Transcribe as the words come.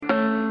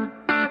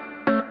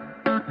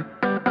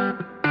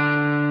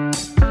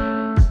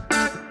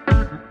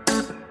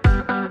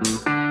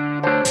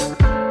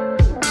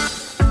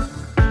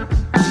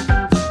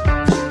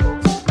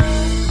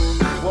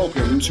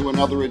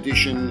another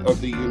edition of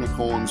the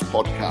Unicorns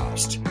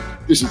podcast.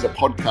 This is a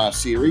podcast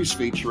series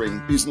featuring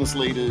business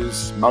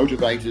leaders,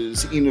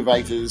 motivators,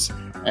 innovators,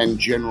 and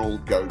general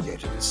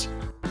go-getters.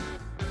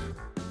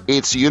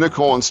 It's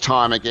Unicorns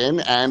time again,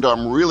 and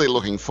I'm really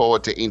looking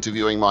forward to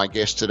interviewing my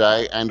guest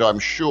today, and I'm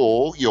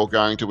sure you're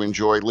going to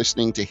enjoy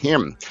listening to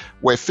him.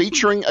 We're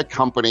featuring a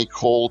company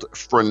called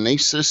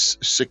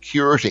Phronesis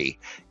Security.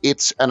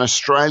 It's an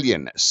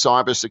Australian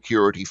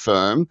cybersecurity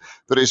firm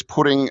that is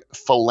putting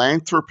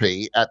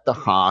philanthropy at the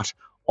heart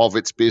of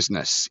its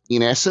business.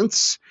 In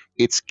essence,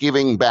 it's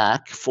giving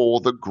back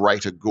for the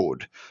greater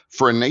good.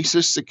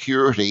 Phronesis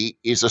Security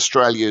is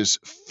Australia's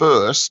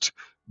first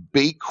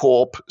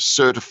B-Corp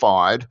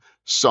certified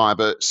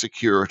cyber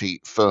security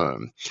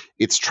firm.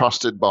 It's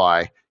trusted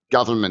by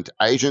government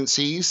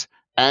agencies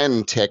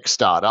and tech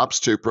startups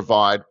to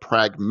provide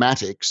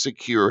pragmatic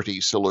security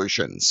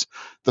solutions.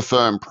 The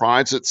firm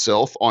prides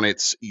itself on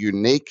its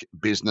unique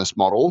business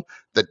model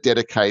that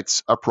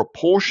dedicates a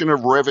proportion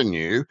of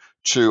revenue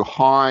to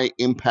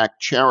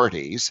high-impact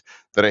charities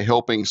that are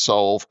helping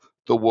solve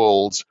the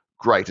world's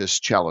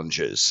greatest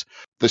challenges.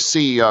 The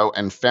CEO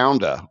and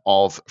founder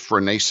of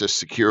Phronesis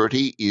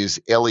Security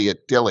is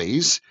Elliot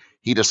Dellys.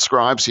 He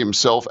describes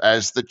himself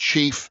as the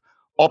Chief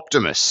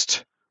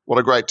Optimist. What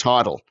a great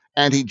title.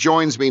 And he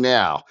joins me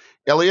now.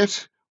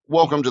 Elliot,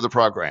 welcome to the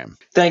program.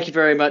 Thank you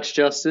very much,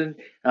 Justin.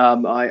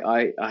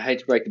 I hate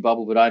to break the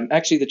bubble, but I'm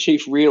actually the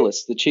Chief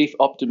Realist. The Chief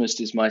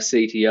Optimist is my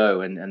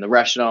CTO, and the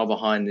rationale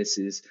behind this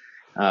is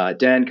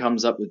Dan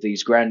comes up with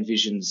these grand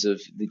visions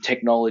of the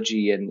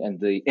technology and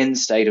the end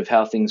state of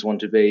how things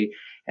want to be,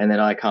 and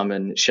then I come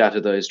and shatter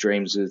those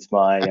dreams with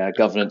my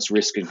governance,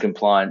 risk, and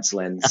compliance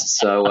lens.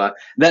 So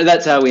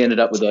that's how we ended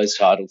up with those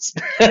titles.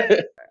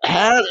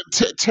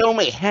 Tell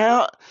me,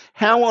 how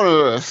on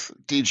earth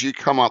did you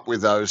come up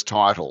with those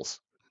titles?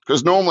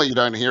 Because normally you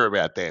don't hear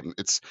about them.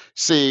 It's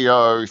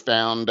CEO,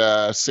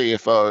 founder,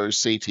 CFO,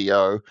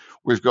 CTO.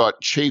 We've got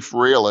Chief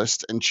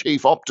Realist and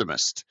Chief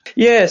Optimist.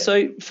 Yeah,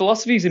 so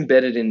philosophy is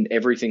embedded in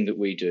everything that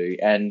we do.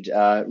 And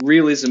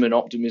realism and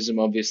optimism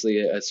obviously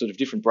are sort of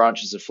different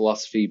branches of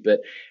philosophy. But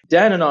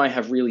Dan and I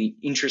have really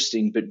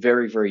interesting but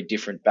very, very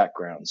different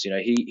backgrounds. You know,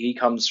 he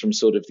comes from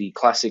sort of the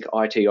classic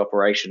IT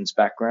operations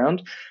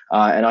background,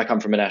 and I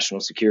come from a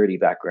national security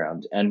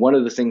background. And one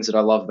of the things that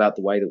I love about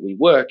the way that we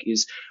work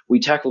is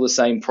we tackle the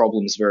same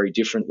problems very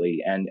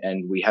differently,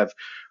 and we have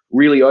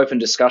really open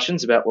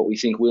discussions about what we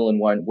think will and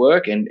won't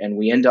work, and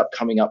we end up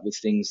coming up with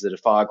things that are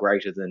far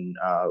greater than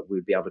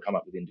we'd be able to come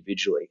up with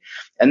individually.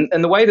 And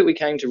the way that we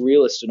came to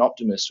realist and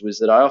optimist was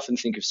that I often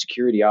think of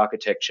security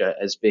architecture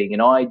as being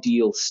an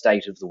ideal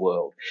state of the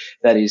world.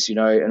 That is, you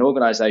know, an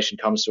organization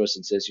comes to us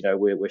and says, you know,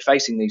 we're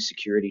facing these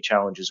security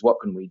challenges,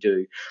 what can we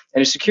do?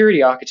 And a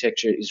security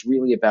architecture is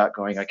really about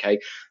going, okay,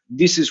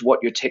 this is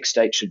what your tech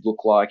state should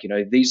look like. You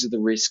know, these are the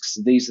risks,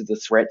 these are the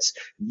threats,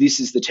 this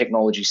is the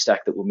technology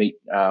stack that will meet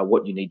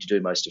what you need to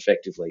do most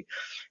effectively.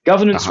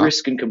 Governance,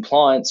 risk, and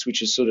compliance,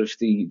 which is sort of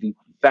the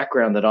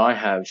background that I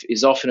have,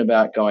 is often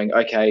about going,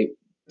 okay,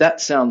 that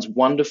sounds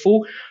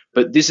wonderful,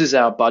 but this is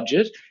our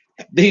budget.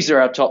 These are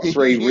our top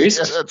three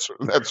risks.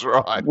 That's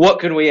right. What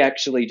can we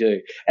actually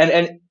do?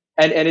 And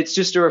it's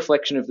just a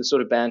reflection of the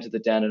sort of banter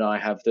that Dan and I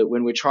have, that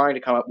when we're trying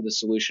to come up with a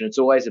solution, it's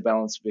always a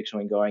balance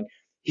between going,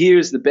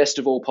 here's the best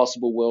of all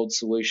possible world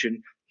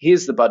solution.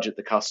 Here's the budget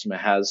the customer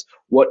has.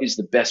 What is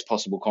the best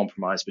possible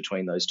compromise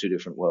between those two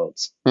different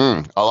worlds?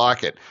 I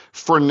like it.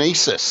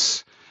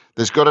 Phronesis.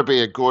 There's got to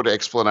be a good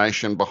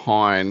explanation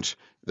behind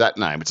that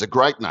name. It's a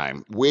great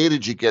name. Where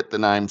did you get the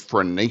name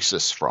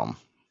Phronesis from?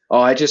 Oh,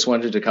 I just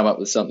wanted to come up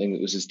with something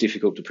that was as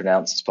difficult to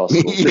pronounce as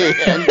possible.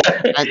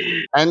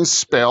 and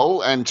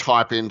spell and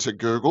type into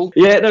Google.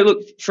 Yeah, no,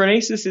 look,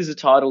 Phronesis is a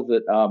title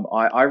that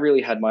I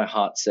really had my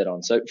heart set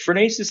on. So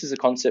Phronesis is a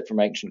concept from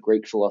ancient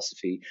Greek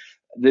philosophy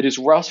that is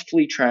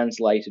roughly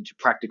translated to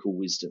practical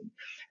wisdom.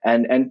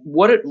 And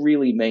what it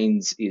really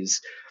means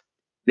is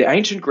the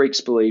ancient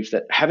Greeks believed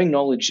that having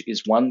knowledge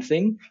is one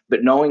thing,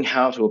 but knowing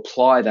how to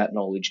apply that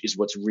knowledge is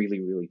what's really,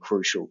 really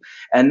crucial.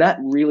 And that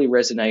really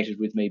resonated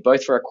with me,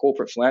 both for our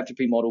corporate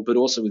philanthropy model, but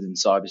also within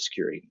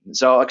cybersecurity.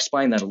 So I'll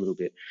explain that a little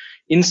bit.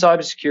 In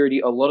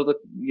cybersecurity, a lot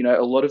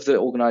of the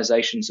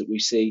organizations that we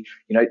see,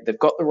 you know, they've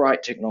got the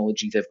right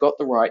technology, they've got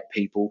the right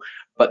people,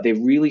 but they're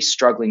really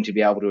struggling to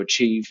be able to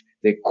achieve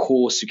their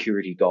core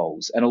security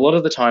goals. And a lot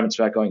of the time it's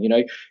about going, you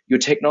know, your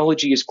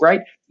technology is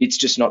great, it's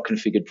just not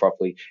configured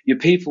properly. Your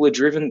people are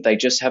driven, they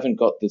just haven't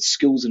got the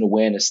skills and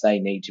awareness they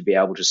need to be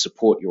able to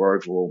support your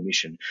overall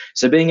mission.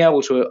 So being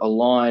able to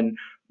align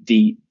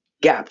the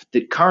gap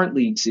that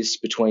currently exists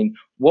between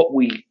what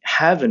we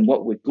have and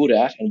what we're good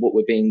at and what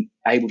we're being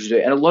able to do.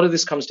 And a lot of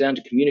this comes down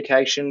to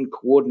communication,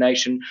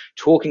 coordination,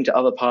 talking to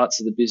other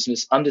parts of the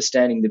business,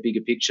 understanding the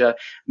bigger picture,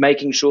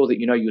 making sure that,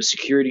 you know, your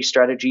security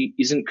strategy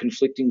isn't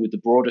conflicting with the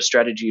broader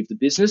strategy of the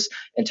business,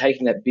 and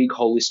taking that big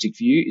holistic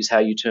view is how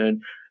you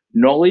turn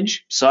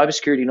knowledge,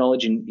 cybersecurity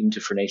knowledge, into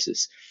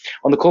Phronesis.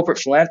 On the corporate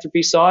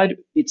philanthropy side,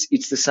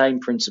 it's the same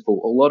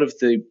principle. A lot of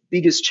the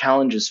biggest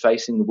challenges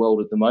facing the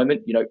world at the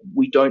moment,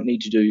 we don't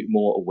need to do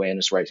more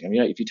awareness raising. I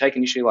mean, if you take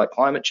an issue like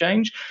climate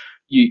change,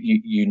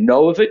 you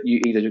know of it,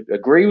 you either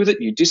agree with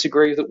it, you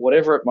disagree with it,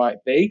 whatever it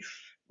might be.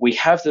 We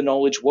have the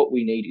knowledge. What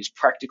we need is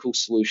practical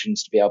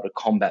solutions to be able to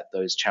combat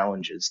those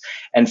challenges.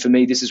 And for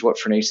me, this is what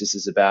Phronesis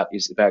is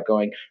about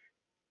going,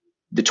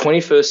 the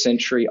 21st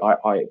century,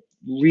 I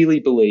really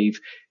believe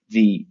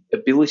the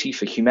ability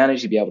for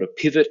humanity to be able to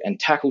pivot and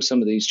tackle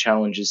some of these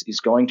challenges is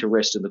going to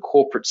rest in the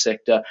corporate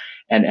sector.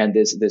 And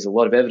there's a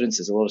lot of evidence,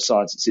 there's a lot of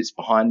science that sits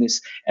behind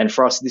this. And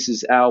for us, this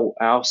is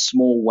our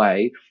small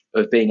way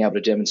of being able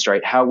to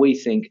demonstrate how we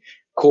think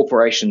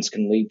corporations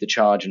can lead the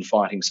charge in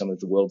fighting some of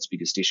the world's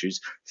biggest issues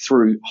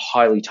through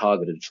highly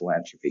targeted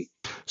philanthropy.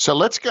 So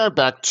let's go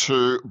back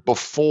to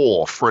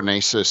before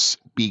Phronesis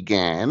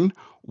began.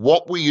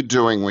 What were you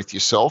doing with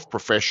yourself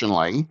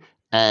professionally,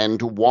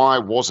 and why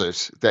was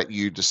it that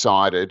you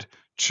decided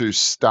to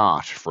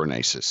start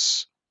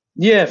Phronesis?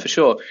 Yeah, for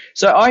sure.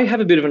 So I have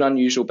a bit of an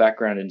unusual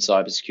background in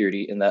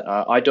cybersecurity in that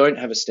I don't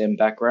have a STEM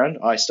background.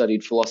 I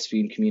studied philosophy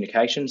and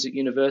communications at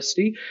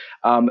university,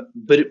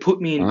 but it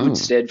put me in good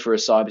stead for a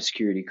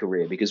cybersecurity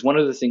career, because one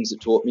of the things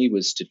it taught me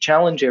was to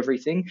challenge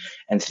everything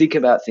and think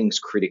about things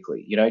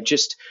critically.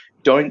 Just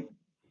don't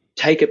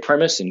take a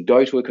premise and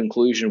go to a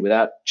conclusion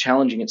without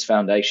challenging its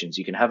foundations.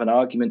 You can have an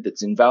argument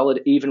that's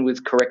invalid even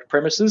with correct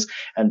premises,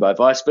 and by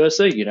vice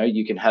versa,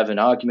 you can have an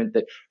argument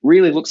that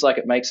really looks like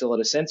it makes a lot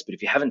of sense, but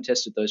if you haven't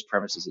tested those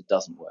premises, it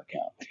doesn't work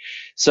out.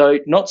 So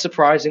not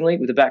surprisingly,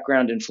 with a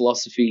background in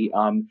philosophy,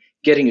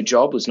 getting a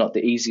job was not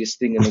the easiest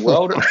thing in the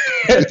world.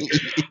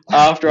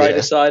 After I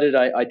decided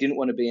I didn't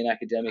want to be an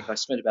academic, I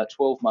spent about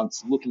 12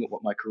 months looking at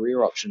what my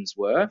career options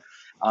were.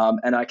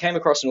 And I came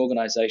across an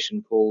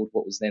organization called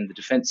what was then the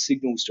Defense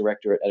Signals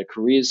Directorate at a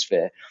careers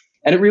fair.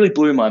 And it really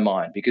blew my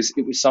mind, because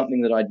it was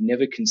something that I'd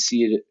never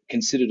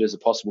considered as a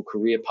possible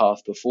career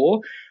path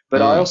before.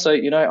 But I also,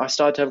 I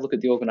started to have a look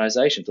at the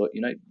organization, thought,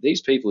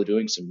 these people are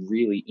doing some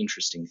really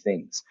interesting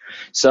things.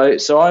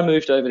 So I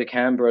moved over to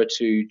Canberra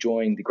to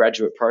join the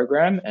graduate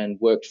program and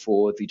worked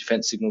for the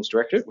Defence Signals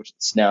Directorate, which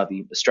is now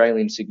the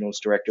Australian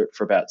Signals Directorate,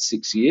 for about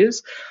 6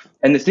 years.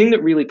 And the thing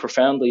that really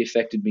profoundly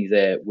affected me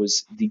there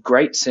was the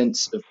great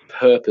sense of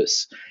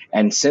purpose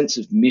and sense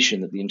of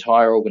mission that the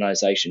entire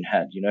organization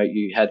had.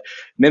 You had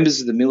members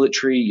of the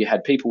military, you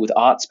had people with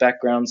arts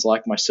backgrounds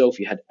like myself,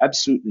 you had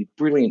absolutely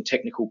brilliant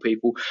technical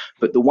people,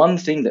 but the one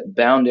thing that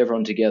bound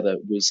everyone together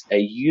was a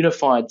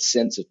unified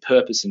sense of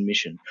purpose and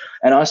mission.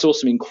 And I saw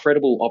some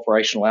incredible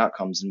operational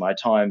outcomes in my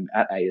time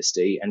at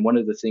ASD, and one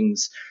of the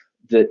things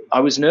that I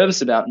was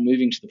nervous about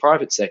moving to the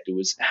private sector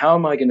was, how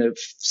am I going to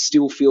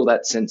still feel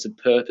that sense of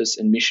purpose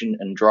and mission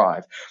and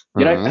drive?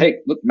 Hey,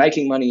 look,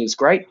 making money is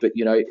great, but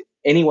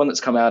anyone that's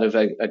come out of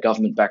a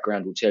government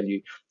background will tell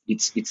you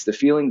it's the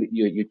feeling that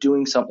you're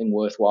doing something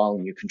worthwhile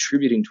and you're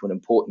contributing to an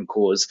important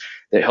cause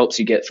that helps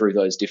you get through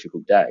those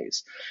difficult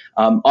days.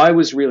 I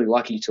was really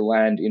lucky to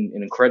land in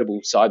an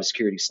incredible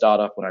cybersecurity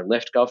startup when I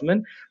left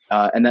government,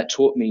 and that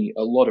taught me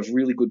a lot of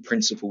really good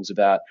principles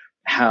about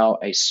how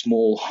a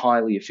small,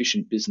 highly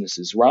efficient business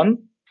is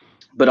run.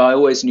 But I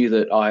always knew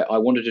that I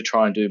wanted to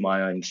try and do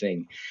my own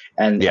thing.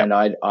 And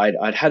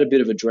I'd had a bit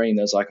of a dream.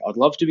 I was like, I'd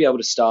love to be able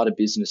to start a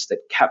business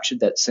that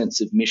captured that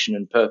sense of mission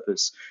and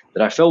purpose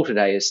that I felt at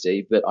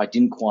ASD, but I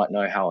didn't quite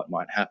know how it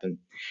might happen.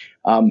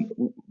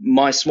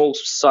 My small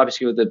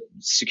the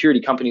security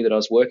company that I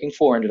was working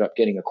for ended up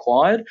getting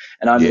acquired,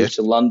 and I moved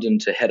to London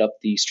to head up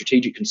the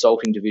strategic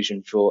consulting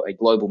division for a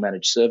global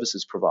managed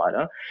services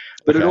provider.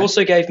 But it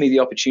also gave me the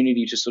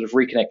opportunity to sort of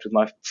reconnect with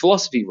my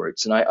philosophy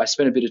roots, and I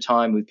spent a bit of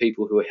time with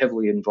people who are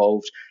heavily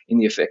involved in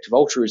the effective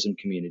altruism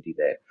community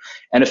there.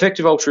 And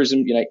effective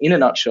altruism, in a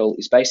nutshell,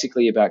 is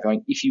basically about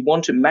going, if you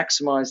want to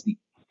maximize the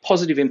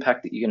positive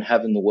impact that you can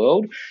have in the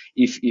world,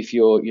 if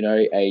you're,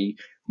 a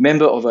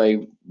member of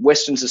a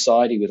Western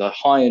society with a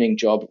high-earning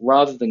job,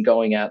 rather than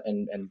going out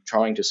and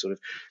trying to sort of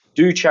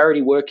do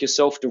charity work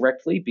yourself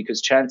directly,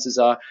 because chances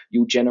are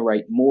you'll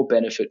generate more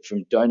benefit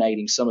from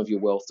donating some of your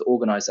wealth to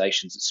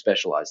organizations that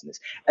specialize in this.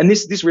 And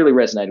this really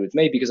resonated with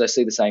me, because I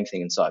see the same thing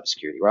in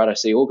cybersecurity, right? I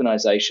see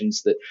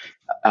organizations that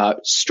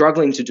are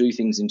struggling to do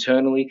things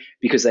internally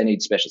because they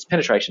need specialists.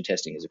 Penetration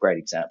testing is a great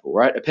example,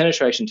 right? A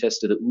penetration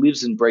tester that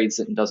lives and breathes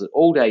it and does it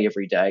all day,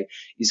 every day,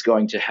 is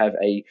going to have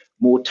a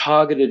more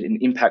targeted and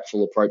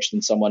impactful approach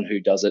than someone who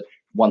does it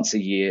once a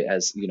year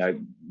as,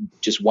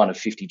 just one of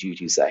 50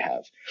 duties they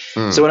have.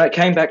 So when I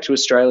came back to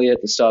Australia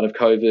at the start of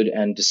COVID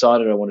and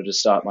decided I wanted to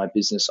start my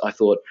business, I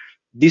thought,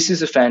 this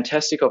is a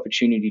fantastic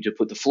opportunity to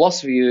put the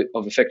philosophy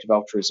of effective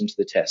altruism to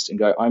the test and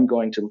go, I'm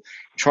going to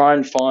try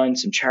and find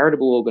some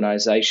charitable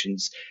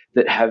organizations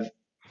that have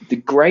the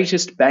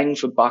greatest bang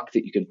for buck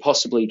that you can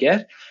possibly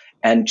get,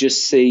 and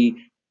just see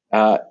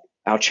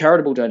our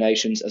charitable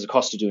donations as a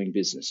cost of doing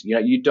business.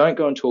 You don't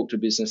go and talk to a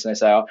business and they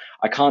say, oh,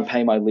 I can't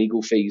pay my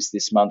legal fees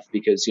this month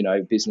because,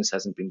 business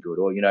hasn't been good.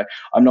 Or,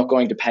 I'm not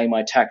going to pay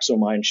my tax or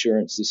my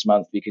insurance this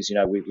month because,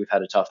 we've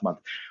had a tough month.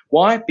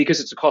 Why?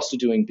 Because it's a cost of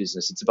doing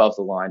business. It's above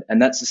the line.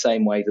 And that's the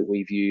same way that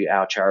we view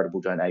our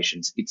charitable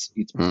donations. It's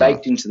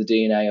baked into the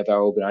DNA of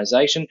our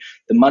organization.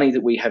 The money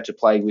that we have to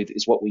play with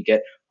is what we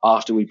get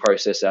after we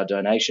process our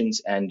donations.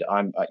 And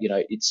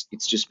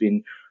it's just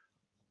been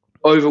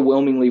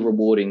overwhelmingly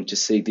rewarding to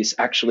see this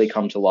actually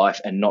come to life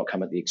and not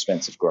come at the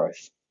expense of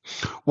growth.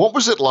 What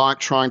was it like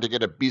trying to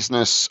get a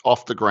business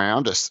off the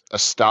ground, a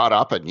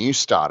startup, a new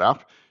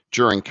startup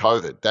during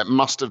COVID? That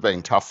must have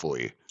been tough for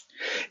you.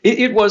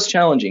 It was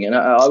challenging, and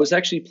I was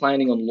actually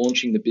planning on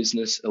launching the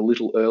business a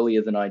little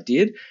earlier than I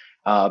did.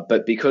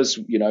 But because,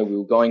 we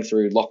were going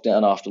through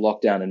lockdown after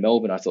lockdown in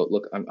Melbourne, I thought,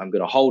 look, I'm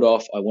going to hold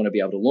off. I want to be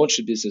able to launch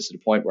the business at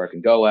a point where I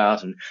can go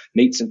out and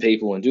meet some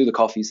people and do the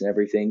coffees and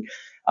everything.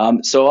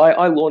 So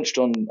I launched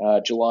on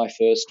July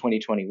 1st,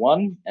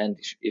 2021. And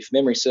if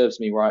memory serves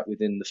me right,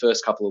 within the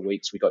first couple of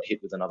weeks, we got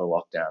hit with another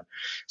lockdown.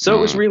 So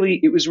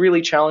it was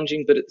really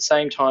challenging. But at the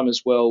same time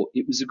as well,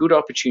 it was a good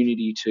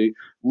opportunity to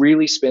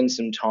really spend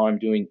some time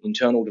doing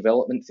internal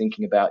development,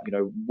 thinking about,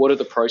 what are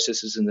the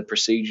processes and the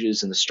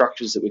procedures and the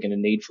structures that we're going to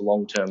need for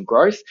long-term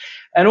growth.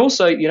 And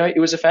also, it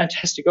was a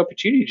fantastic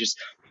opportunity to just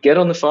get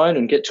on the phone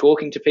and get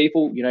talking to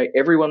people.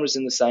 Everyone was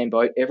in the same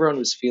boat. Everyone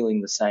was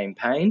feeling the same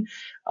pain.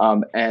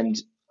 And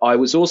I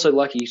was also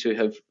lucky to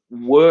have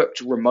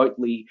worked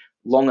remotely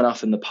long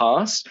enough in the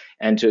past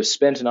and to have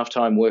spent enough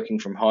time working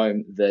from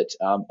home that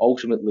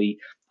ultimately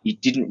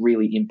it didn't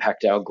really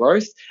impact our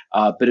growth.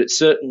 But it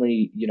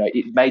certainly,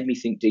 it made me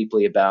think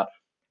deeply about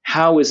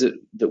how is it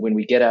that when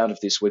we get out of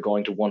this, we're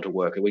going to want to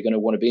work? Are we going to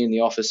want to be in the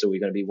office? Are we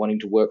going to be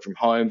wanting to work from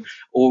home?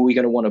 Or are we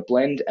going to want to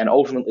blend? And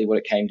ultimately what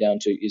it came down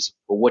to is,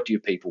 well, what do your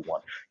people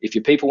want? If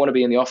your people want to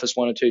be in the office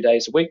 1 or 2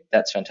 days a week,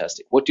 that's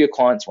fantastic. What do your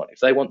clients want? If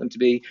they want them to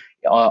be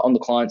on the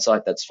client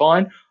side, that's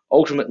fine.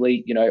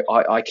 Ultimately,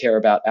 I care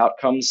about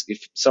outcomes.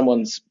 If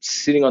someone's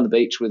sitting on the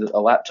beach with a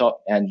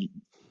laptop and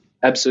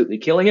absolutely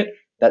killing it,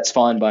 that's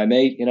fine by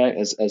me.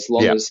 As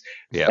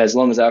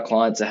long as our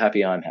clients are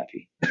happy, I'm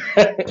happy.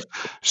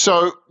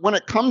 So when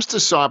it comes to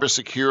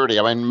cybersecurity,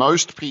 I mean,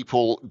 most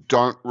people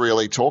don't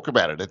really talk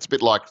about it. It's a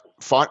bit like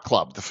Fight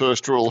Club. The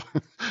first rule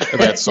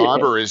about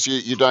cyber is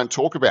you don't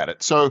talk about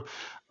it. So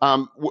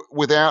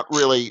without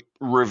really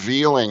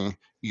revealing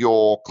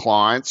your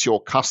clients,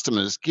 your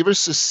customers, give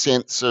us a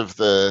sense of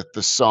the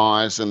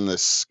size and the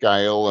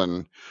scale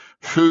and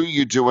who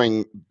you're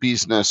doing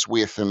business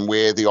with and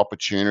where the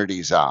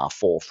opportunities are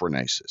for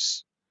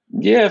Phronesis.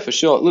 Yeah, for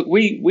sure. Look,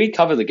 we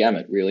cover the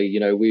gamut, really.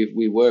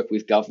 We work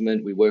with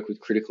government, we work with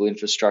critical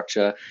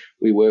infrastructure,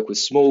 we work with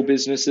small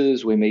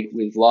businesses, we meet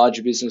with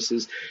larger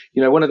businesses.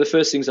 One of the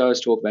first things I always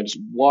talk about is,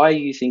 why are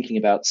you thinking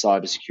about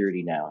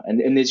cybersecurity now?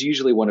 And there's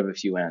usually one of a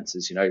few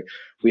answers.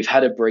 We've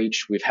had a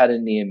breach, we've had a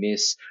near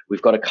miss,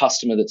 we've got a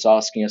customer that's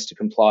asking us to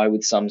comply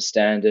with some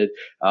standard,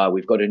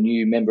 we've got a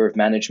new member of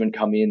management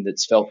come in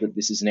that's felt that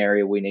this is an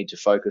area we need to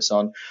focus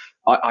on.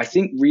 I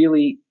think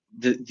really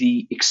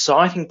the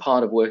exciting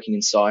part of working in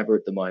cyber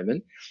at the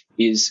moment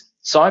is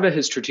cyber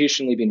has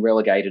traditionally been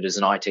relegated as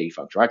an IT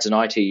function, right? It's an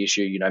IT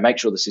issue, make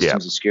sure the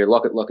systems are secure,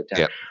 lock it down.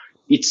 Yep.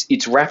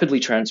 It's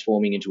rapidly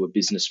transforming into a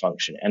business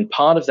function. And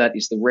part of that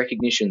is the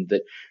recognition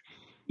that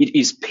it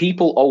is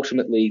people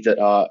ultimately that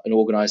are an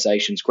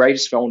organization's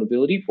greatest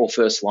vulnerability or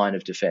first line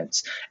of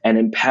defense. And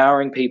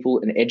empowering people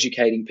and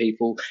educating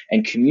people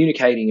and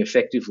communicating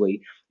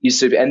effectively is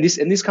super. And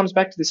this comes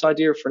back to this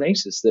idea of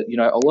Phronesis, that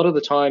a lot of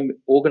the time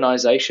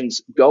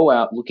organizations go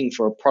out looking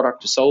for a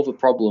product to solve a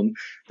problem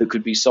that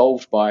could be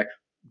solved by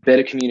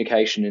better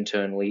communication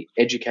internally,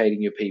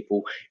 educating your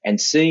people, and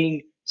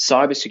seeing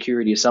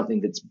cybersecurity as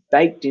something that's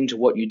baked into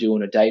what you do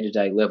on a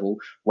day-to-day level,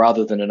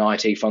 rather than an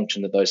IT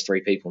function that those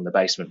three people in the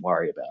basement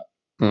worry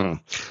about.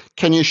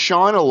 Can you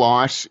shine a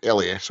light,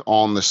 Elliot,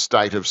 on the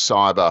state of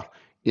cyber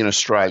in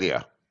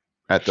Australia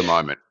at the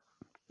moment?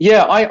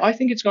 Yeah, I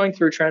think it's going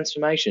through a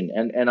transformation,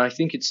 and I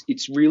think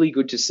it's really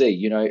good to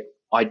see.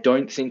 I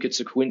don't think it's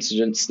a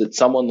coincidence that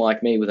someone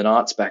like me with an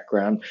arts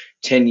background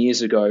 10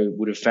 years ago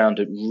would have found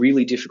it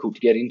really difficult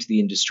to get into the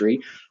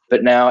industry,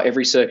 but now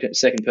every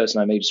second person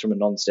I meet is from a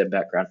non-STEM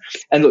background.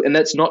 And look, and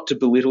that's not to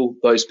belittle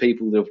those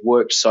people that have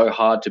worked so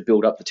hard to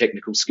build up the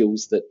technical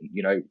skills that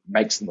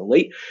makes them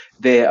elite.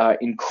 There are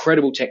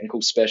incredible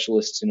technical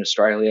specialists in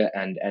Australia,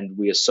 and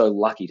we are so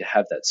lucky to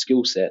have that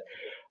skill set.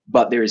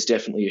 But there is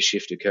definitely a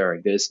shift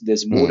occurring.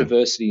 There's more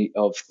diversity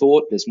of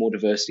thought. There's more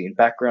diversity in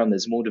background.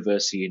 There's more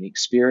diversity in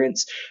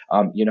experience.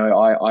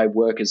 I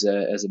work as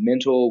a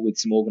mentor with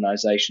some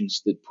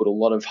organisations that put a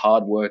lot of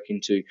hard work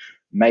into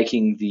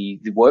making the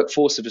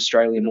workforce of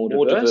Australia more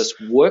diverse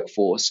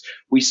workforce.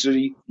 We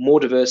see more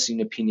diversity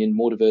in opinion,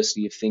 more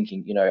diversity of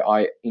thinking.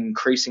 I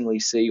increasingly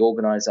see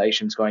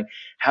organisations going,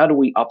 how do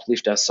we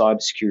uplift our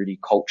cybersecurity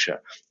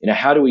culture?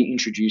 How do we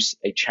introduce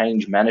a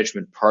change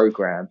management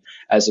program,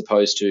 as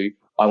opposed to,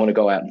 I want to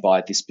go out and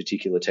buy this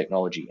particular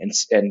technology,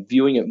 and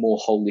viewing it more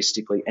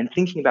holistically and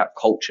thinking about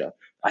culture.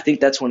 I think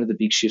that's one of the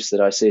big shifts that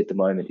I see at the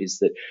moment is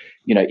that,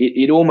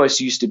 it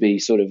almost used to be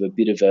sort of a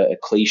bit of a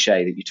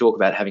cliche that you talk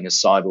about having a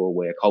cyber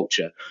aware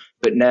culture,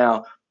 but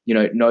now,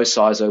 no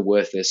CISO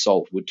worth their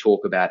salt would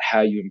talk about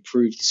how you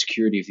improve the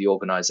security of the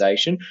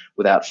organization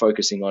without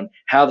focusing on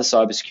how the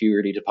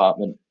cybersecurity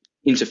department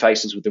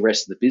interfaces with the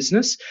rest of the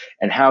business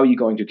and how are you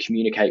going to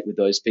communicate with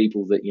those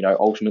people that,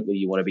 ultimately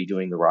you want to be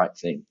doing the right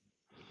thing.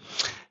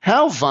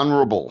 How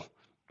vulnerable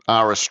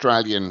are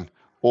Australian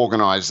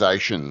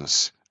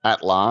organisations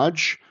at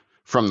large,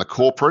 from the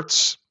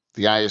corporates,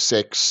 the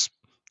ASX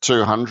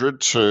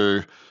 200,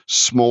 to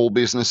small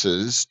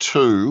businesses,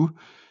 to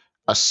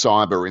a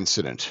cyber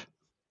incident?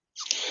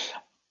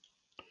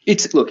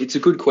 It's a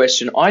good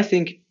question. I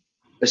think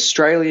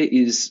Australia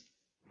is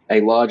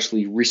a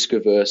largely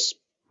risk-averse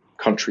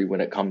country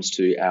when it comes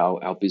to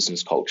our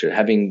business culture.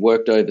 Having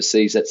worked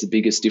overseas, that's the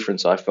biggest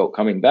difference I felt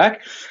coming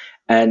back.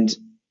 And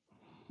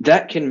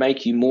that can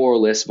make you more or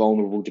less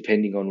vulnerable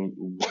depending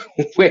on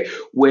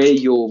where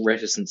your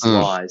reticence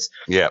lies.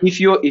 Yeah. If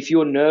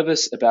you're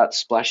nervous about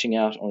splashing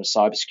out on a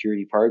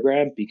cybersecurity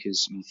program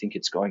because you think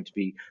it's going to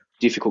be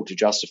difficult to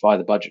justify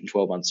the budget in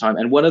 12 months' time,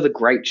 and one of the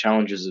great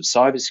challenges of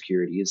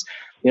cybersecurity is,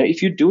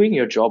 if you're doing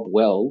your job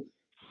well,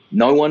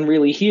 no one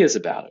really hears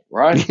about it,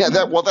 right? Yeah,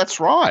 that's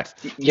right.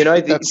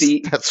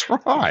 That's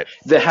right.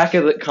 The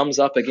hacker that comes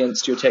up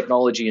against your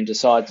technology and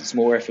decides it's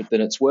more effort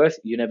than it's worth,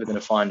 you're never going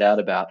to find out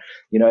about.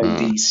 The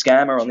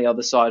scammer on the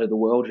other side of the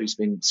world who's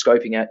been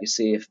scoping out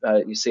your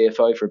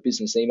CFO for a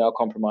business email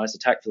compromise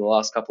attack for the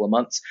last couple of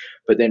months,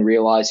 but then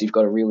realize you've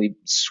got a really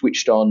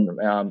switched on,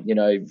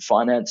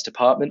 finance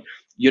department,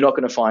 you're not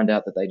going to find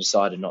out that they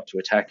decided not to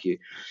attack you.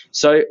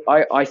 So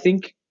I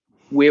think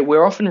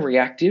we're often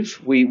reactive.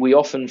 We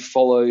often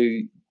follow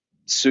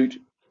suit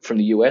from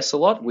the US a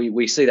lot.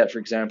 We see that, for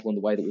example, in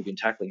the way that we've been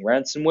tackling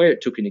ransomware.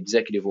 It took an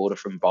executive order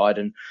from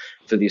Biden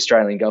for the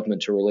Australian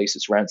government to release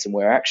its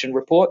ransomware action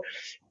report.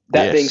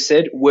 That being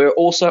said, we're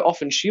also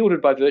often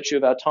shielded by virtue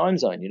of our time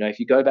zone. If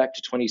you go back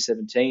to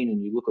 2017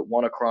 and you look at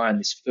WannaCry and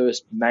this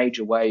first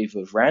major wave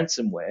of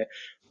ransomware,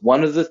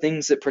 one of the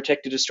things that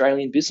protected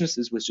Australian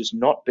businesses was just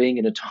not being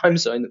in a time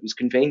zone that was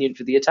convenient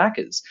for the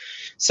attackers.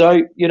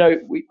 So,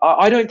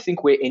 I don't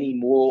think we're any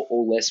more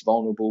or less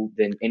vulnerable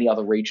than any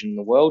other region in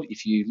the world.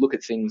 If you look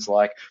at things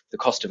like the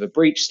cost of a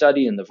breach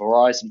study and the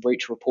Verizon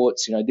breach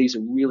reports, these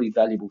are really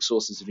valuable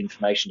sources of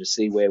information to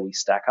see where we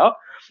stack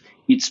up.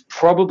 It's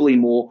probably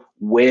more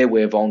where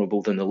we're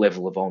vulnerable than the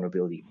level of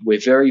vulnerability. We're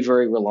very,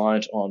 very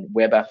reliant on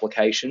web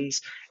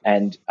applications,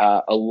 and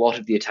a lot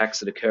of the attacks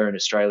that occur in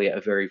Australia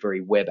are very,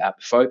 very web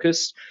app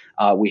focused.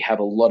 We have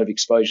a lot of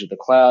exposure to the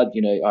cloud.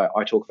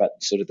 I talk about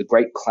sort of the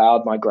great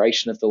cloud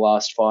migration of the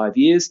last 5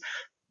 years.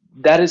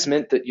 That has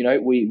meant that,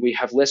 we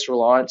have less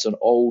reliance on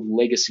old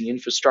legacy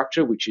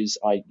infrastructure, which is,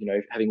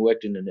 having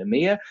worked in an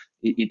EMEA,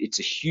 it's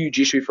a huge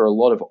issue for a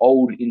lot of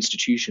old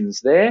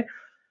institutions there.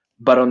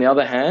 But on the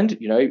other hand,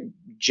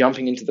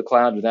 jumping into the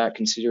cloud without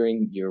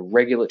considering your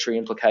regulatory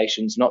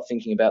implications, not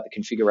thinking about the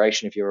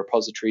configuration of your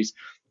repositories,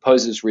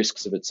 poses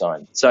risks of its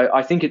own. So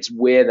I think it's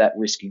where that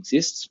risk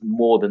exists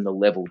more than the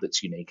level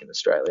that's unique in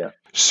Australia.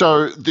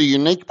 So the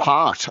unique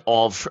part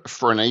of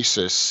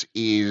Phronesis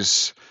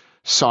is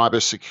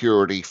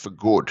cybersecurity for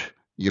good.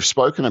 You've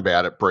spoken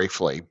about it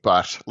briefly,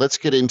 but let's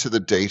get into the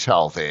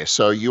detail there.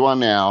 So you are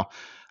now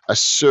a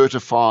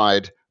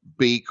certified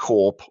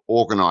B-Corp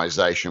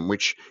organisation,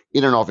 which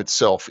in and of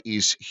itself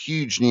is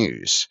huge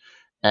news.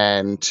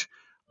 And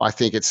I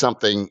think it's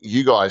something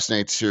you guys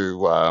need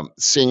to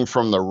sing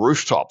from the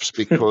rooftops,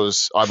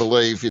 because I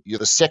believe you're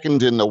the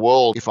second in the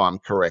world, if I'm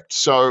correct.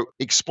 So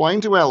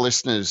explain to our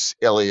listeners,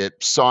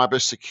 Elliot,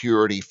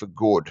 cybersecurity for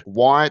good,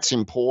 why it's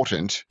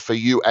important for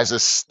you as a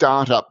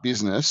startup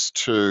business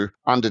to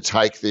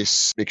undertake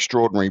this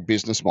extraordinary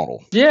business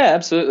model. Yeah,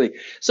 absolutely.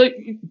 So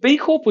B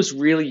Corp was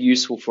really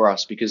useful for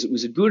us because it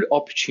was a good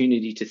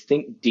opportunity to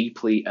think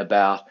deeply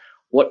about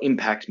what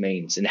impact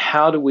means and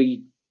how do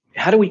we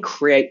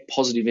create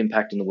positive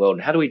impact in the world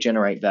and how do we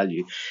generate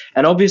value.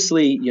 And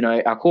obviously,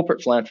 our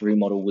corporate philanthropy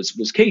model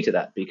was key to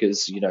that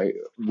because,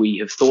 we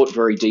have thought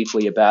very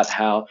deeply about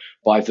how,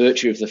 by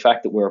virtue of the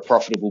fact that we're a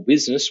profitable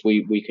business,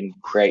 we can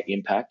create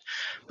impact.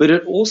 But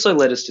it also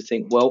led us to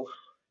think, well,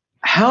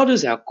 how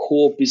does our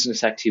core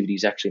business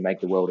activities actually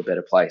make the world a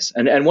better place?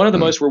 And one of the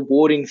most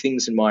rewarding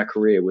things in my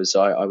career was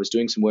I was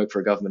doing some work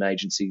for a government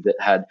agency that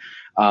had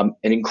an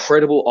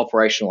incredible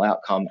operational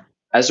outcome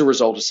as a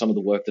result of some of the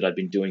work that I'd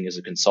been doing as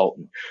a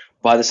consultant.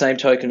 By the same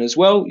token as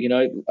well,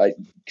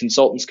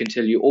 consultants can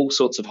tell you all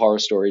sorts of horror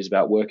stories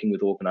about working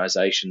with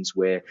organizations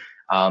where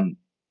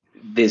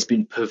there's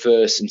been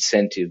perverse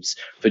incentives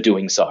for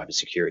doing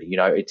cybersecurity.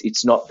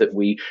 It's not that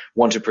we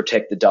want to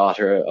protect the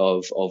data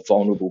of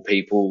vulnerable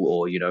people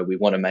or, we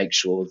want to make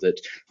sure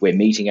that we're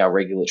meeting our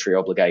regulatory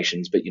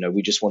obligations, but,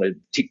 we just want to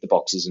tick the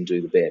boxes and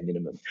do the bare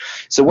minimum.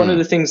 So one of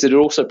the things that it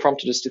also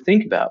prompted us to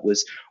think about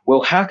was,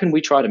 well, how can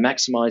we try to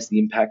maximize the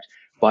impact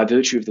by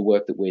virtue of the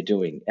work that we're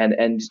doing.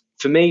 And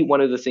for me,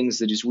 one of the things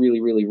that is really,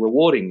 really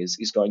rewarding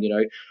is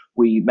going,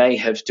 we may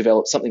have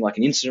developed something like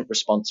an incident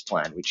response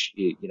plan, which,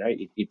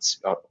 it's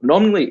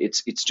nominally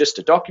it's just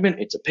a document,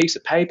 it's a piece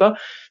of paper,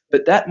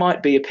 but that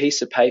might be a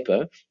piece of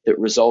paper that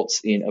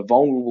results in a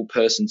vulnerable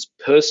person's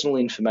personal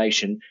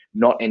information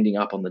not ending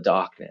up on the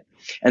darknet.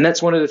 And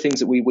that's one of the things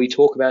that we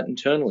talk about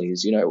internally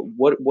is,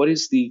 what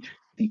is the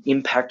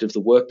impact of the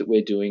work that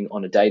we're doing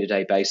on a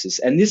day-to-day basis.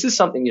 And this is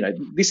something,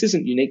 this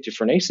isn't unique to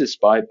Phronesis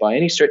by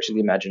any stretch of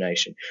the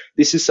imagination.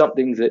 This is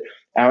something that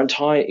our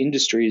entire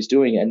industry is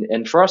doing.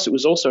 And for us, it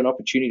was also an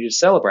opportunity to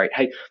celebrate,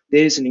 hey,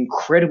 there's an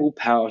incredible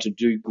power to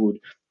do good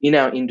in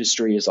our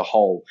industry as a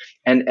whole.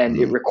 And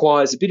it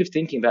requires a bit of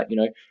thinking about,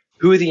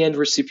 who are the end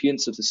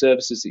recipients of the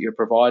services that you're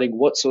providing,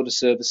 what sort of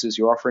services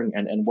you're offering,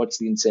 and what's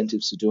the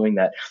incentives for doing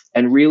that.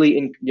 And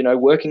really,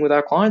 working with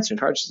our clients to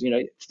encourage,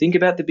 think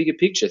about the bigger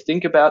picture.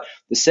 Think about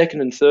the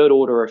second and third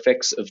order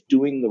effects of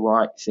doing the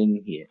right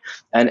thing here.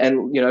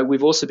 And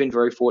we've also been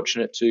very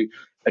fortunate to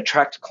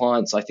attract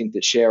clients, I think,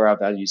 that share our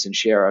values and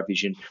share our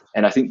vision.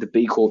 And I think the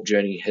B-Corp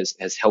journey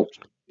has helped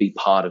be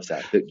part of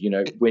that.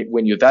 That,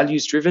 when you're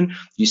values driven,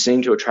 you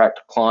seem to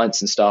attract clients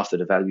and staff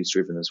that are values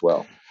driven as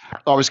well.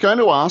 I was going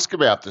to ask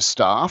about the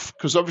staff,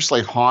 because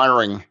obviously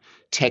hiring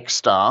tech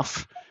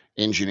staff,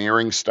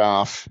 engineering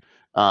staff,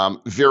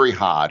 very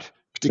hard,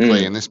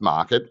 particularly in this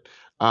market.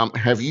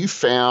 Have you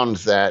found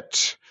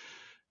that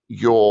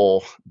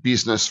your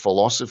business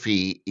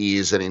philosophy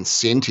is an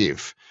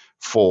incentive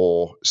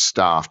for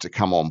staff to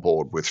come on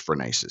board with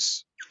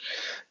Phronesis?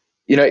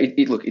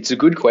 Look, it's a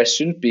good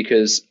question,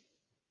 because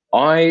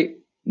I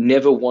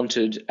never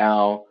wanted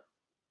our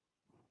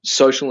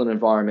social and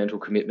environmental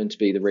commitment to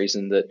be the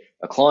reason that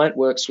a client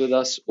works with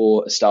us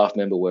or a staff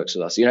member works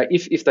with us.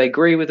 If they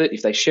agree with it,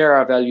 if they share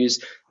our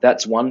values,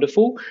 that's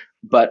wonderful.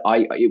 But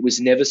it was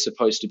never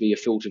supposed to be a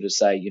filter to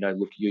say,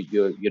 look,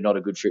 you're not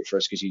a good fit for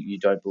us because you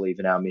don't believe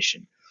in our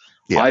mission.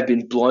 Yeah. I've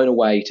been blown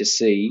away to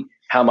see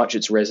how much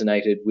it's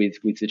resonated with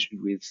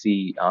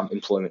the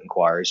employment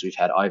inquiries we've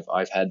had.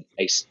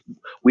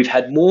 We've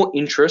had more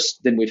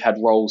interest than we've had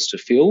roles to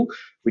fill,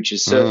 which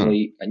is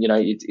certainly,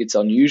 it's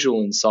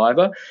unusual in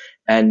cyber.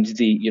 And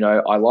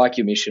I like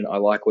your mission, I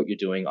like what you're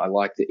doing, I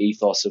like the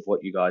ethos of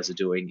what you guys are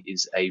doing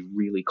is a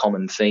really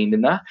common theme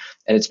in that.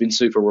 And it's been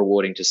super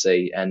rewarding to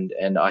see. And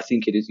I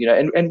think it is,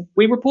 and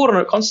we report on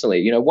it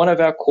constantly. One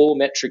of our core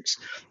metrics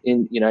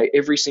in,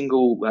 every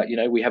single,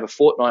 we have a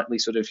fortnightly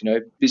sort of,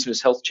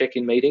 business health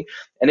check-in meeting.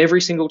 And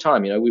every single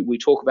time, we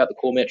talk about the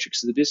core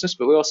metrics of the business,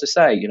 but we also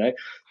say,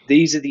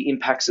 these are the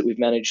impacts that we've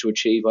managed to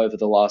achieve over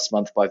the last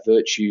month by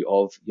virtue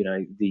of,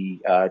 the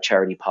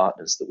charity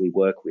partners that we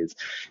work with.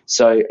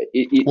 So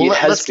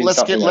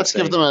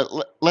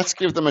let's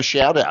give them a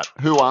shout out.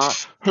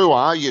 Who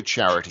are your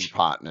charity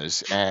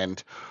partners,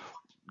 and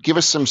give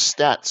us some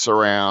stats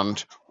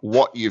around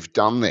what you've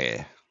done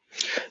there.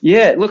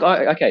 Yeah, look,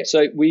 okay.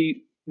 So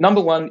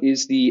number one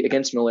is the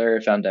Against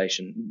Malaria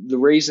Foundation. The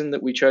reason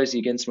that we chose the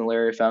Against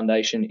Malaria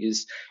Foundation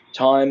is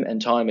time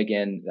and time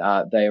again,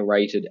 they are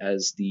rated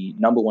as the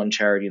number one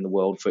charity in the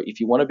world for, if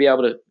you want to be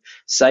able to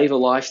save a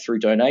life through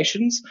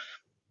donations,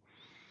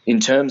 in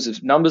terms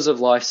of numbers of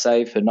lives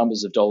saved for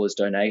numbers of dollars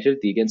donated,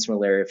 the Against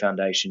Malaria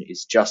Foundation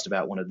is just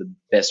about one of the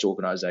best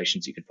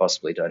organizations you could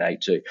possibly donate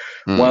to.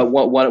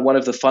 One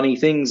of the funny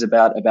things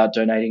about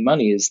donating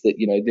money is that,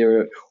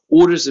 there are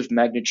orders of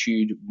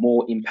magnitude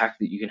more impact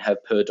that you can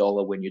have per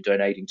dollar when you're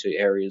donating to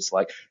areas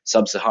like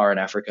sub-Saharan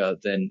Africa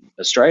than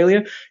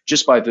Australia,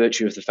 just by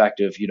virtue of the fact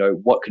of,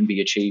 what can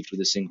be achieved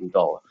with a single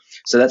dollar.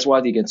 So that's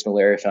why the Against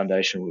Malaria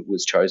Foundation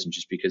was chosen,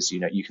 just because,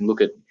 you can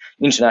look at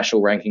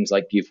international rankings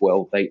like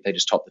GiveWell, they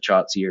just top the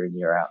charts year in,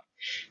 year out.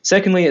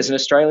 Secondly, as an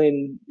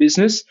Australian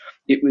business,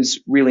 it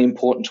was really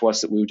important to us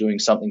that we were doing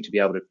something to be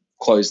able to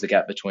close the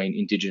gap between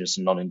Indigenous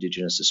and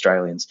non-Indigenous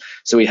Australians.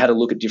 So we had a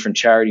look at different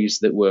charities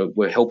that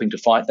were helping to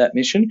fight that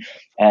mission.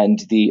 And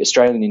the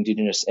Australian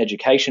Indigenous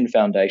Education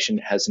Foundation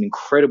has an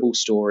incredible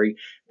story.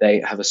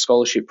 They have a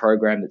scholarship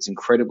program that's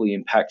incredibly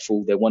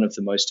impactful. They're one of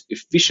the most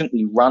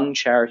efficiently run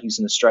charities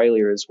in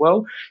Australia as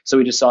well. So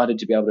we decided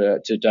to be able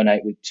to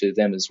donate to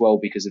them as well,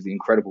 because of the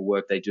incredible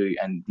work they do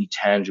and the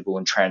tangible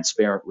and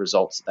transparent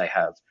results that they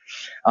have.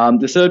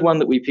 The third one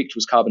that we picked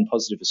was Carbon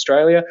Positive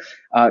Australia.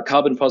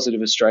 Carbon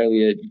Positive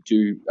Australia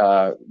do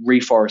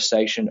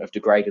reforestation of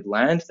degraded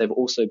land. They've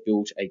also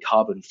built a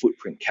carbon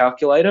footprint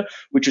calculator,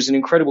 which is an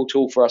incredible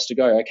tool for us to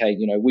go, okay,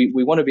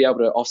 we want to be able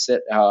to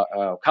offset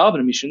our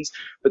carbon emissions,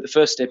 but the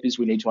first step is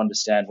we need to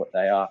understand what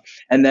they are.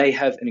 And they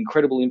have an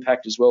incredible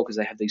impact as well, because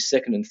they have these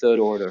second and third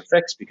order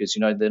effects, because,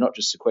 they're not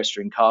just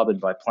sequestering carbon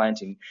by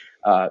planting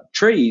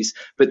trees,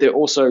 but they're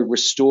also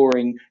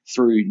restoring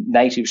through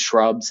native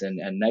shrubs and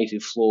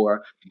native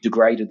flora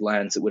degraded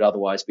lands that would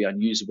otherwise be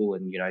unusable,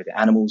 and the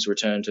animals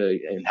return to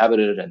inhabit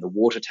it and the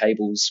water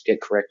tables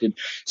get corrected.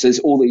 So there's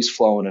all these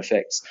flow-on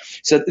effects.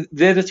 So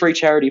they're the three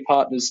charity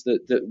partners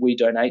that we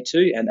donate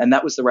to, and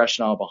that was the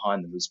rationale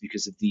behind them, was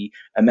because of the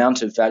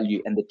amount of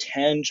value and the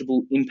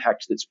tangible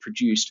impact that's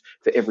produced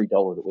for every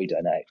dollar that we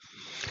donate.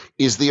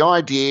 Is the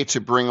idea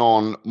to bring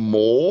on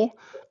more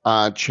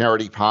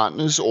charity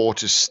partners, or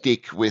to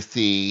stick with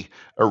the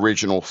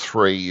original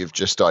three you've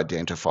just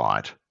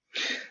identified?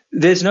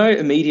 There's no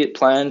immediate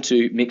plan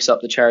to mix up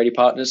the charity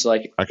partners.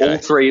 Like all Okay.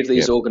 three of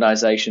these Yep.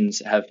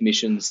 organizations have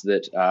missions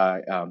that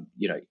are,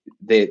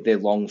 they're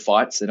long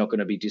fights. They're not going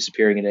to be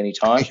disappearing at any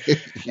time.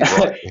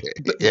 Right.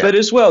 Yeah. But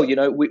as well,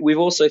 we've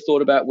also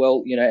thought about,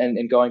 well,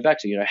 and going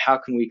back to, how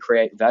can we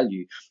create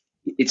value?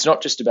 It's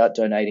not just about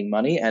donating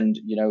money. And,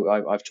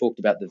 I've talked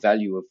about the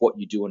value of what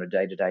you do on a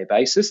day-to-day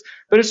basis,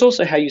 but it's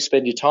also how you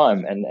spend your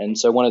time. And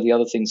so one of the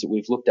other things that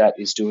we've looked at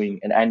is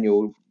doing an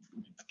annual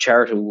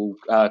charitable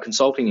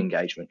consulting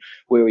engagement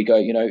where we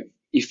go,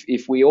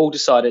 if we all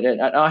decided,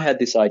 and I had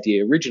this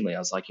idea originally, I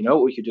was like,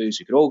 what we could do is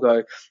we could all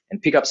go and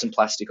pick up some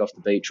plastic off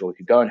the beach, or we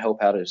could go and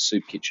help out at a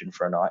soup kitchen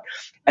for a night.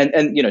 And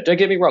don't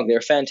get me wrong, there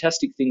are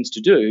fantastic things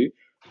to do,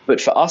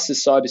 but for us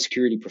as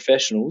cybersecurity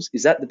professionals,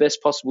 is that the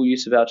best possible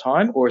use of our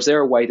time, or is there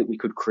a way that we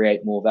could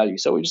create more value?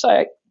 So we just say,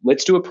 hey,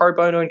 let's do a pro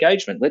bono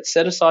engagement. Let's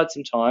set aside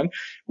some time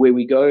where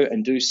we go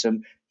and do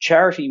some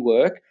charity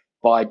work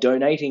by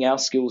donating our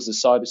skills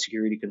as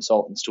cybersecurity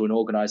consultants to an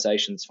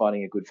organization that's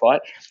fighting a good fight.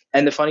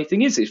 And the funny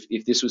thing is,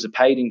 if this was a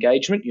paid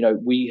engagement,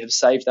 we have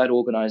saved that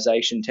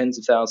organization tens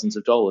of thousands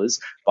of dollars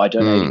by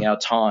donating our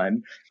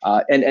time.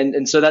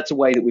 And so that's a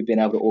way that we've been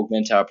able to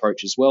augment our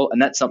approach as well.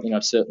 And that's something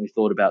I've certainly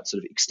thought about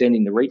sort of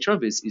extending the reach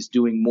of, is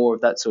doing more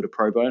of that sort of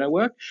pro bono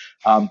work.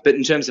 But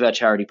in terms of our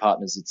charity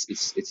partners,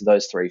 it's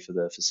those three for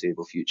the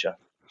foreseeable future.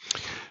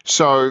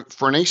 So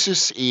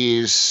Phronesis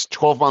is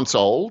 12 months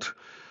old.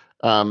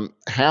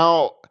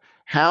 How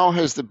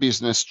has the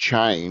business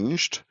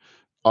changed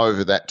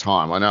over that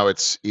time? I know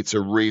it's a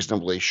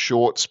reasonably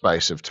short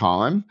space of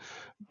time,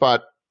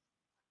 but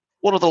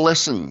what are the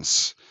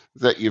lessons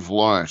that you've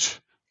learnt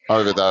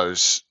over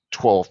those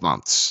 12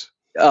 months?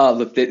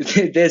 Look,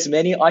 there's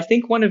many. I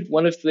think one of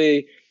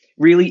the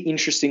really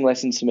interesting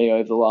lessons to me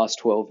over the last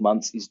 12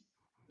 months is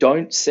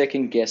don't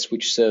second guess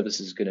which service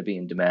is going to be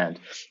in demand.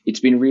 It's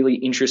been really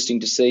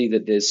interesting to see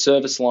that there's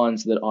service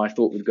lines that I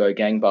thought would go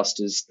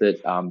gangbusters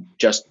that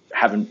just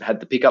haven't had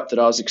the pickup that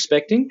I was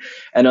expecting.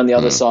 And on the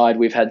other side,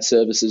 we've had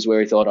services where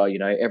we thought,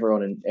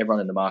 everyone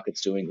in the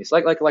market's doing this.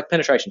 Like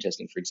penetration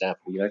testing, for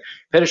example.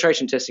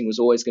 Penetration testing was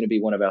always going to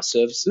be one of our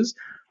services,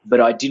 but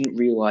I didn't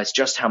realize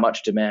just how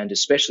much demand,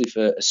 especially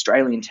for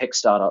Australian tech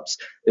startups,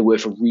 there were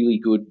for really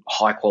good,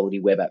 high-quality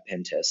web app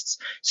pen tests.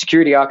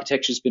 Security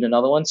architecture has been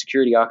another one.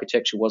 Security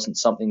architecture wasn't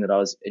something that I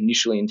was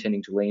initially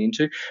intending to lean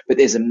into, but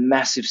there's a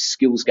massive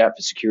skills gap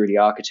for security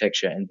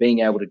architecture, and being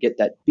able to get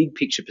that big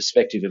picture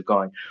perspective of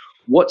going,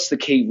 what's the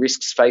key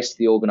risks faced to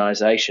the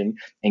organization,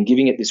 and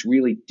giving it this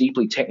really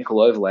deeply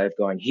technical overlay of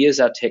going, here's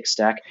our tech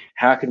stack,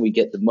 how can we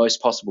get the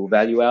most possible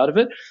value out of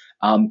it?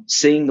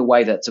 Seeing the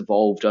way that's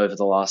evolved over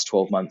the last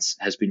 12 months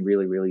has been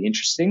really, really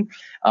interesting.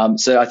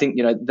 So I think,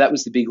 that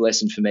was the big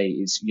lesson for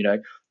me is,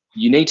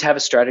 you need to have a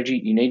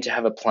strategy, you need to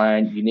have a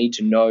plan, you need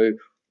to know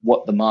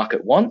what the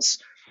market wants.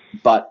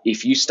 But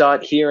if you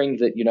start hearing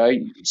that,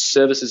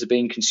 services are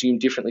being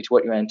consumed differently to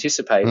what you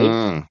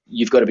anticipated,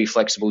 you've got to be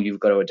flexible, you've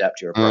got to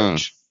adapt your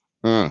approach.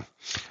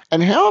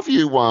 And how have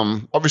you,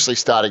 obviously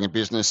starting a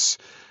business,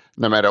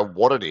 no matter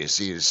what it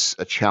is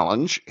a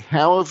challenge.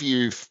 How have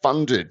you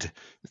funded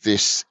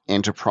this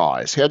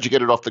enterprise? How'd you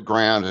get it off the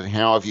ground, and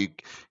how have you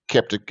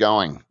kept it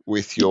going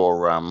with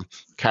your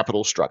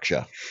capital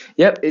structure?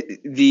 Yep,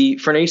 the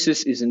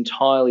Phronesis is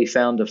entirely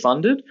founder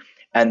funded.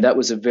 And that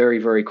was a very,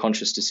 very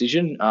conscious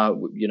decision.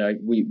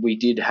 We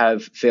did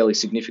have fairly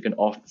significant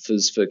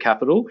offers for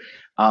capital,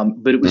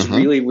 but it was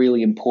really,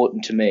 really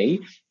important to me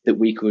that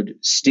we could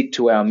stick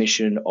to our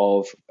mission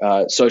of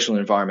social and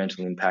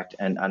environmental impact.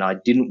 And I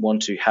didn't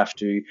want to have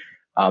to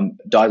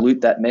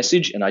dilute that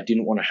message, and I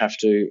didn't want to have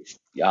to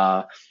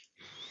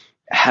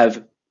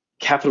have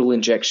capital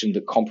injection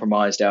that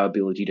compromised our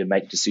ability to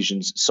make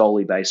decisions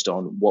solely based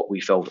on what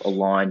we felt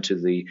aligned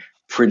to the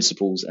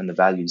principles and the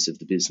values of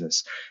the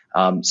business.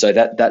 So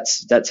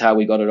that's how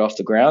we got it off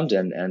the ground,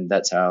 and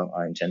that's how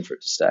I intend for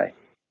it to stay.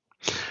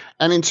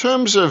 And in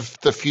terms of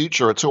the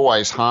future, it's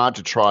always hard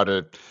to try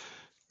to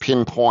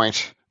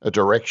pinpoint a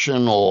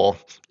direction or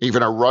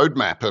even a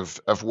roadmap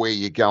of where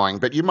you're going,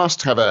 but you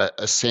must have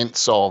a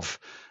sense of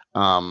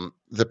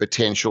the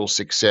potential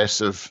success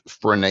of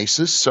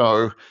Phronesis.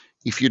 So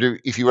if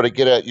you were to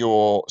get out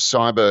your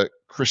cyber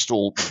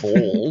crystal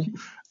ball,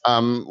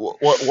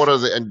 what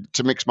are and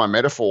to mix my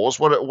metaphors,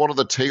 what are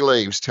the tea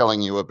leaves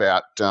telling you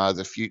about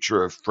the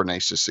future of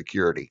Phronesis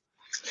Security?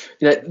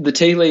 The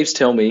tea leaves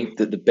tell me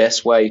that the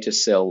best way to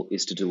sell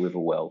is to deliver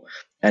well,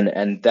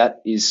 and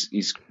that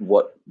is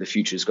what the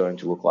future is going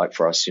to look like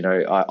for us.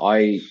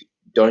 I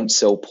don't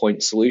sell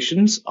point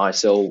solutions. I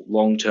sell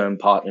long-term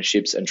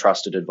partnerships and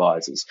trusted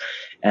advisors,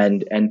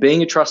 and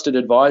being a trusted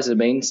advisor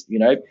means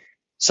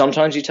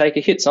sometimes you take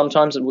a hit.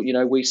 Sometimes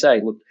we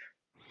say, look,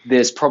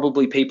 there's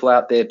probably people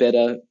out there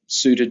better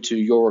suited to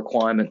your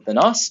requirement than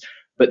us,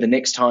 but the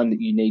next time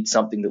that you need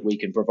something that we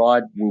can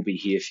provide, we'll be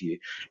here for you.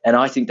 And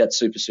I think that's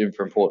super,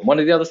 super important. One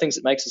of the other things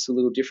that makes us a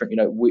little different,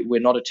 we're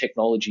not a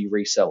technology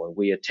reseller.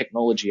 We are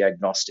technology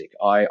agnostic.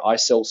 I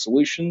sell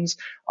solutions.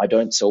 I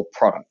don't sell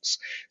products.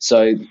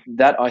 So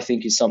that, I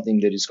think, is something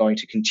that is going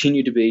to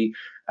continue to be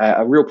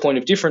a real point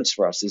of difference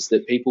for us, is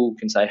that people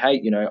can say,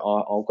 hey,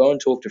 I'll go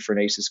and talk to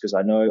Phronesis because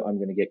I know I'm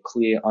going to get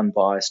clear,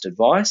 unbiased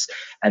advice.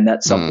 And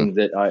that's something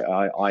that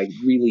I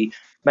really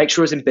make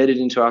sure is embedded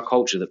into our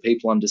culture, that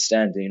people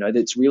understand, that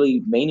it's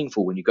really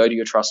meaningful when you go to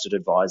your trusted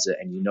advisor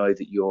and you know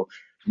that you're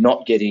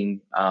not getting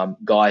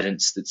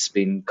guidance that's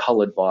been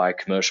colored by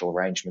commercial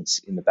arrangements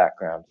in the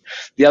background.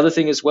 The other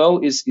thing as well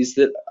is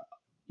that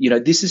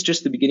this is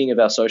just the beginning of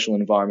our social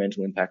and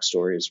environmental impact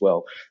story as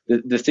well.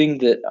 The thing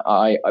that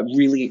I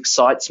really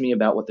excites me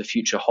about what the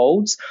future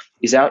holds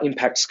is our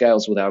impact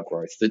scales with our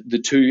growth. The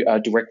two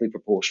are directly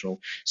proportional.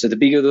 So the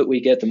bigger that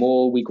we get, the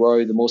more we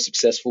grow, the more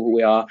successful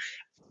we are,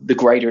 the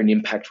greater an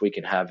impact we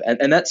can have.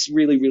 And that's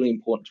really, really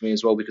important to me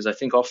as well, because I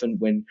think often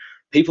when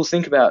people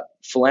think about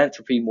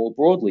philanthropy more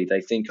broadly,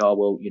 they think, oh,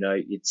 well,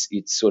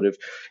 it's sort of,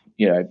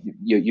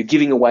 you're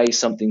giving away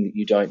something that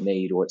you don't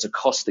need, or it's a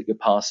cost that you're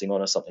passing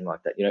on, or something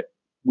like that.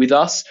 With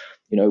us,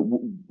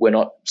 we're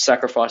not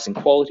sacrificing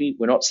quality,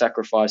 we're not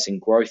sacrificing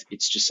growth.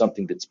 It's just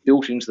something that's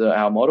built into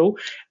our model.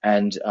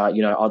 And,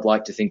 I'd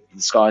like to think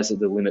the sky's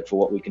the limit for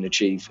what we can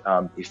achieve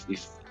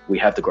if we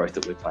have the growth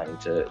that we're planning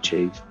to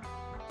achieve.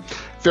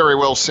 Very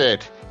well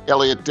said.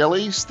 Elliot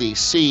Dellys, the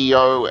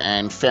CEO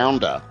and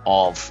founder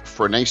of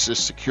Phronesis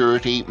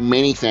Security,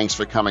 many thanks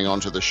for coming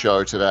onto the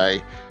show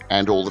today,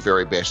 and all the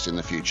very best in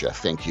the future.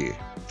 Thank you.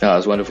 It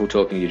was wonderful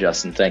talking to you,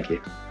 Justin. Thank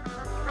you.